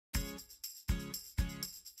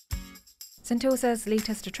Sentosa's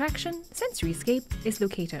latest attraction, Sensoryscape, is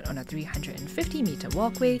located on a 350-meter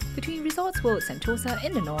walkway between Resorts World Sentosa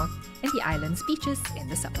in the north and the island's beaches in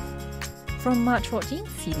the south. From March 14th,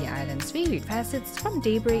 see the island's varied facets from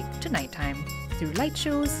daybreak to nighttime through light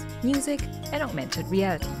shows, music, and augmented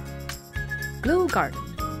reality. Glow Garden.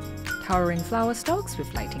 Towering flower stalks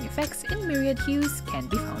with lighting effects in myriad hues can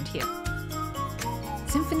be found here.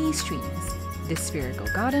 Symphony Streams. This spherical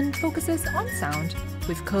garden focuses on sound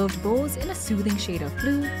with curved bowls in a soothing shade of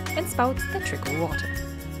blue and spouts that trickle water.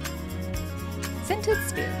 Scented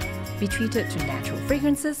Sphere. Be treated to natural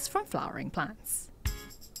fragrances from flowering plants.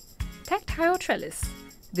 Tactile Trellis.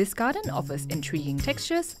 This garden offers intriguing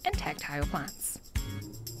textures and tactile plants.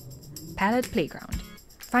 Palette Playground.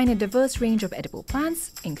 Find a diverse range of edible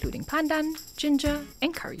plants, including pandan, ginger,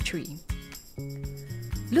 and curry tree.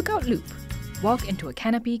 Lookout Loop. Walk into a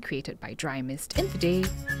canopy created by dry mist in the day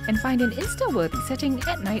and find an Insta-worthy setting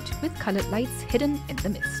at night with coloured lights hidden in the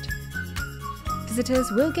mist.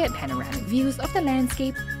 Visitors will get panoramic views of the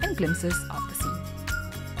landscape and glimpses of the sea.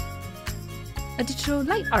 A digital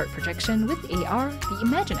light art projection with AR, the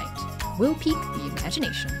Imaginite, will pique the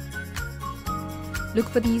imagination. Look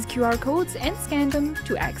for these QR codes and scan them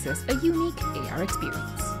to access a unique AR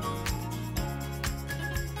experience.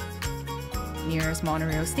 Nearest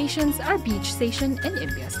monorail stations are Beach Station and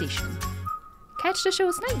Imbiah Station. Catch the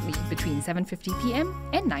shows nightly between 7:50 p.m.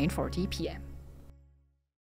 and 9:40 p.m.